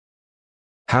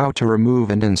How to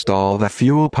remove and install the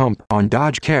fuel pump on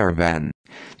Dodge Caravan.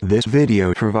 This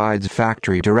video provides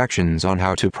factory directions on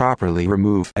how to properly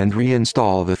remove and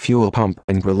reinstall the fuel pump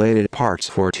and related parts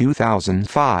for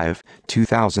 2005,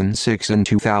 2006 and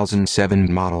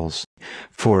 2007 models.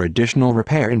 For additional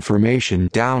repair information,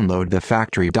 download the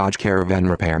factory Dodge Caravan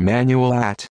repair manual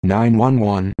at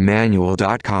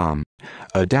 911manual.com.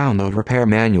 A download repair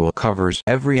manual covers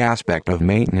every aspect of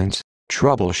maintenance,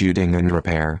 troubleshooting and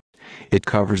repair. It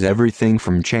covers everything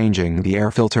from changing the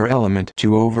air filter element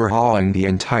to overhauling the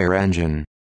entire engine.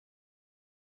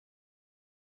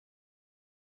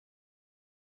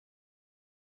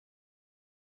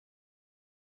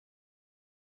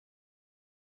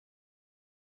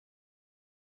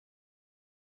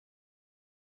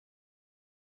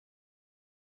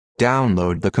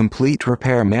 Download the complete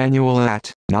repair manual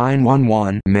at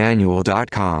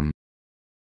 911manual.com.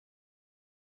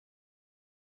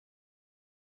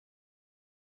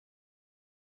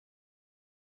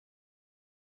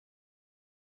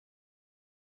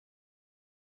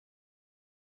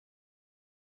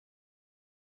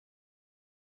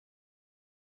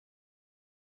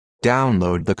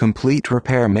 Download the complete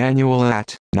repair manual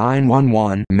at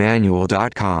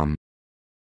 911manual.com.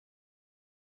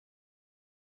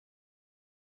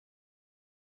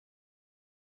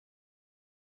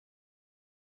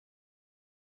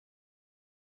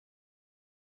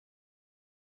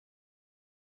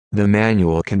 The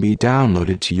manual can be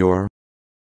downloaded to your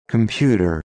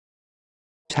computer,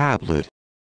 tablet,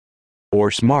 or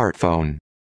smartphone.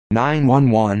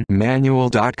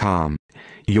 911manual.com,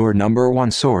 your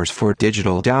 #1 source for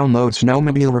digital download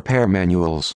snowmobile repair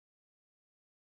manuals.